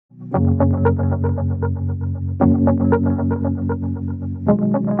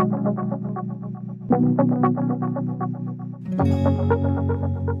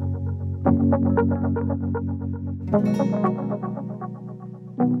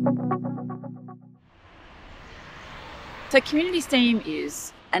So community STEAM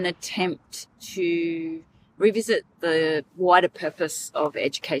is an attempt to revisit the wider purpose of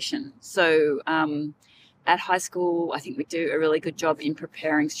education. So at high school, I think we do a really good job in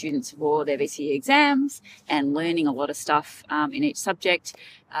preparing students for their VCE exams and learning a lot of stuff in each subject.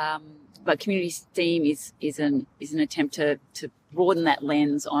 But community STEAM is an attempt to broaden that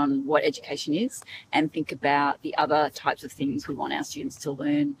lens on what education is and think about the other types of things we want our students to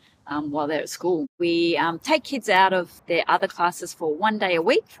learn while they're at school. We take kids out of their other classes for 1 day a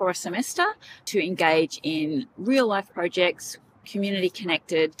week for a semester to engage in real life projects, community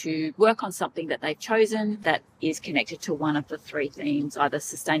connected, to work on something that they've chosen that is connected to one of the three themes, either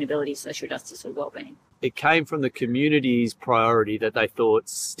sustainability, social justice or wellbeing. It came from the community's priority that they thought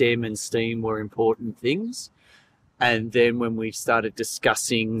STEM and STEAM were important things. And then when we started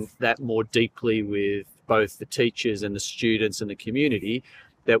discussing that more deeply with both the teachers and the students and the community,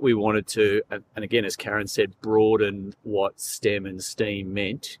 that we wanted to, and again, as Karen said, broaden what STEM and STEAM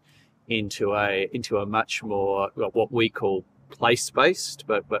meant into a much more, well, what we call place-based,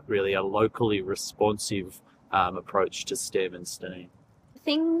 but really a locally responsive approach to STEM and STEAM.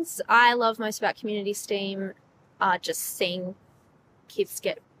 Things I love most about community STEAM are just seeing kids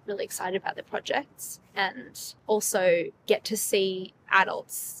get really excited about their projects and also get to see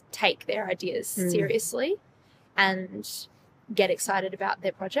adults take their ideas seriously and get excited about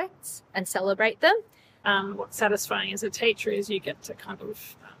their projects and celebrate them. What's satisfying as a teacher is you get to kind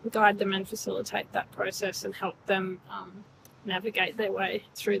of guide them and facilitate that process and help them navigate their way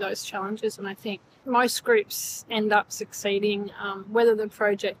through those challenges. And I think most groups end up succeeding. Whether the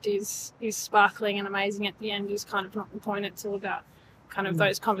project is sparkling and amazing at the end is kind of not the point. It's all about kind of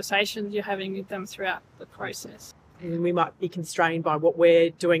those conversations you're having with them throughout the process. And we might be constrained by what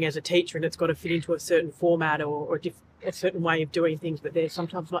we're doing as a teacher, and it's got to fit into a certain format or a certain way of doing things, but they're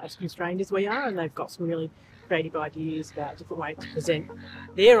sometimes not as constrained as we are, and they've got some really creative ideas about different ways to present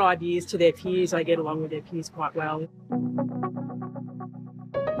their ideas to their peers. They get along with their peers quite well.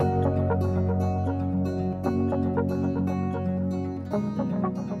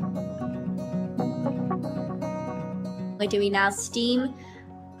 We're doing our STEAM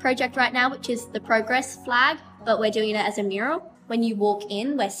project right now, which is the progress flag, but we're doing it as a mural. When you walk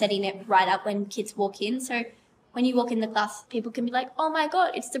in, we're setting it right up when kids walk in. So when you walk in the class, people can be like, oh my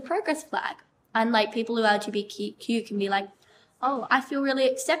God, it's the progress flag. And like people who are LGBTQ can be like, oh, I feel really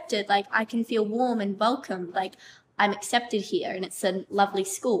accepted. Like I can feel warm and welcome. Like I'm accepted here and it's a lovely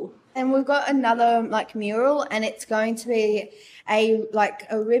school. And we've got another like mural, and it's going to be a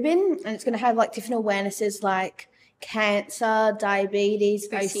ribbon, and it's going to have like different awarenesses like cancer, diabetes,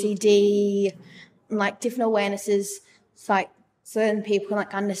 OCD, and like different awarenesses. It's like certain people can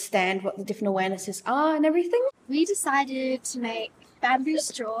like understand what the different awarenesses are and everything. We decided to make bamboo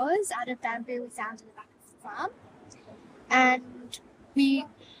straws out of bamboo we found in the back of the farm, and we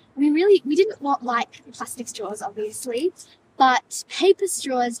didn't want like plastic straws, obviously, but paper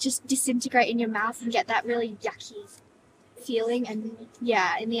straws just disintegrate in your mouth and get that really yucky feeling, and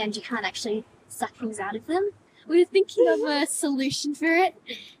yeah, in the end you can't actually suck things out of them. We were thinking of a solution for it,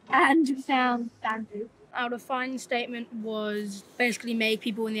 and we found bamboo. Our defining statement was basically make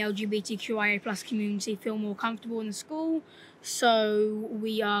people in the LGBTQIA+ community feel more comfortable in the school. So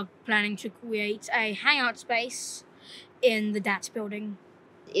we are planning to create a hangout space in the DATS building.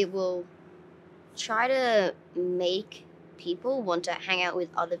 It will try to make people want to hang out with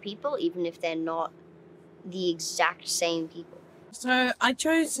other people, even if they're not the exact same people. So I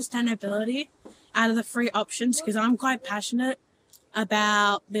chose sustainability out of the three options because I'm quite passionate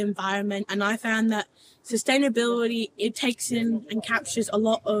about the environment, and I found that sustainability, it takes in and captures a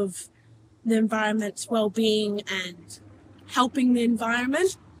lot of the environment's well-being and helping the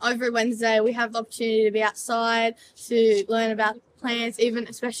environment. Over Wednesday, we have the opportunity to be outside, to learn about plants, even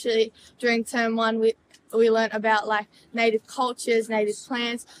especially during term one, we learned about like native cultures, native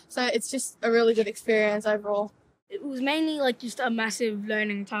plants. So it's just a really good experience overall. It was mainly like just a massive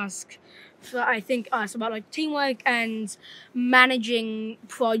learning task for, I think, us about like teamwork and managing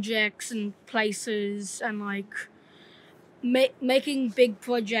projects and places and like making big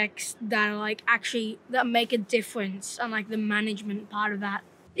projects that are like actually that make a difference, and like the management part of that.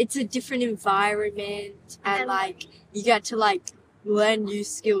 It's a different environment, and like you get to like learn new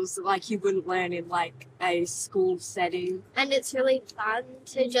skills that like you wouldn't learn in like a school setting. And it's really fun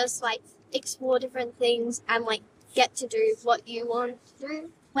to just like explore different things and like get to do what you want to do.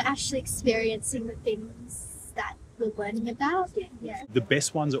 we're actually experiencing the things that we're learning about. Yeah. The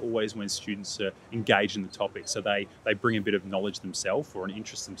best ones are always when students are engaged in the topic, so they bring a bit of knowledge themselves or an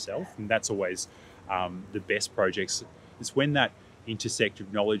interest themselves, and that's always the best projects. It's when that intersect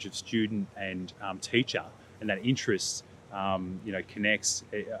of knowledge of student and teacher and that interest connects.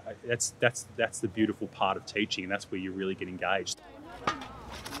 That's the beautiful part of teaching, and that's where you really get engaged.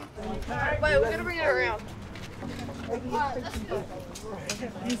 Wait, we're going to bring it around.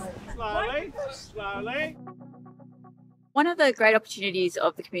 Slowly. One of the great opportunities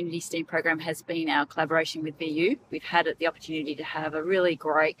of the Community STEAM program has been our collaboration with VU. We've had the opportunity to have a really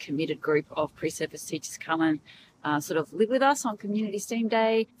great committed group of pre-service teachers come and sort of live with us on Community STEAM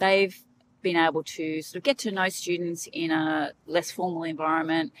Day. They've been able to sort of get to know students in a less formal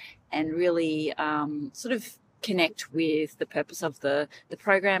environment and really sort of connect with the purpose of the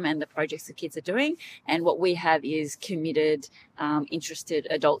program and the projects the kids are doing. And what we have is committed, interested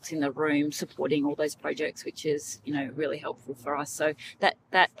adults in the room supporting all those projects, which is, really helpful for us. So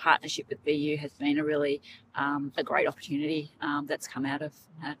that partnership with VU has been a really a great opportunity that's come out of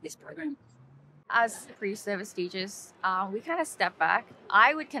this program. As pre-service teachers, we kind of step back.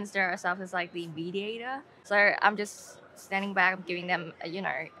 I would consider ourselves as like the mediator. So I'm just standing back, I'm giving them,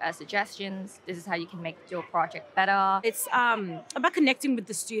 suggestions. This is how you can make your project better. It's about connecting with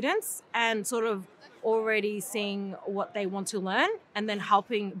the students and sort of already seeing what they want to learn and then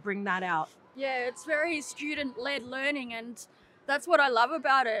helping bring that out. Yeah, it's very student-led learning, and that's what I love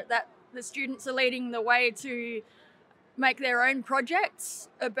about it, that the students are leading the way to make their own projects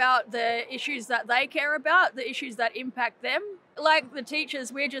about the issues that they care about, the issues that impact them. Like the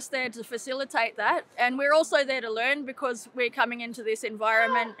teachers, we're just there to facilitate that, and we're also there to learn because we're coming into this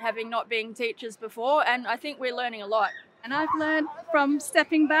environment having not been teachers before, and I think we're learning a lot. And I've learned from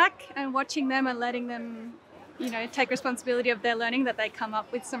stepping back and watching them and letting them, take responsibility of their learning, that they come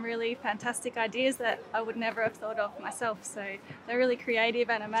up with some really fantastic ideas that I would never have thought of myself. So they're really creative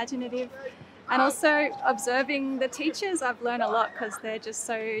and imaginative. And also observing the teachers, I've learned a lot because they're just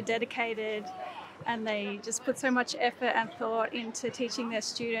so dedicated and they just put so much effort and thought into teaching their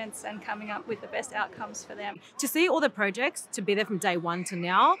students and coming up with the best outcomes for them. To see all the projects, to be there from day one to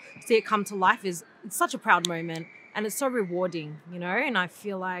now, see it come to life it's such a proud moment, and it's so rewarding, and I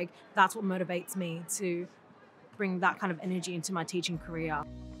feel like that's what motivates me to bring that kind of energy into my teaching career.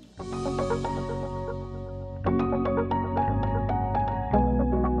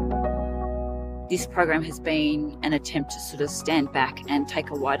 This program has been an attempt to sort of stand back and take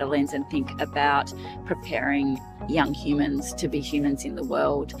a wider lens and think about preparing young humans to be humans in the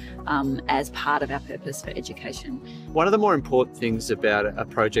world as part of our purpose for education. One of the more important things about a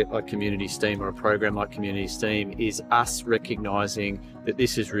project like Community STEAM or a program like Community STEAM is us recognising that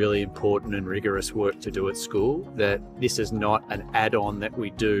this is really important and rigorous work to do at school, that this is not an add-on that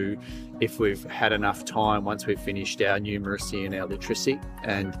we do if we've had enough time once we've finished our numeracy and our literacy.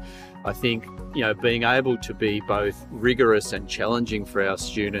 And I think, being able to be both rigorous and challenging for our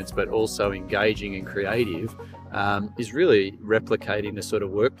students, but also engaging and creative, is really replicating the sort of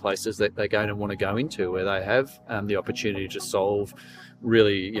workplaces that they're going to want to go into, where they have the opportunity to solve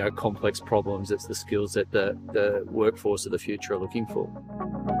really complex problems. It's the skills that the workforce of the future are looking for.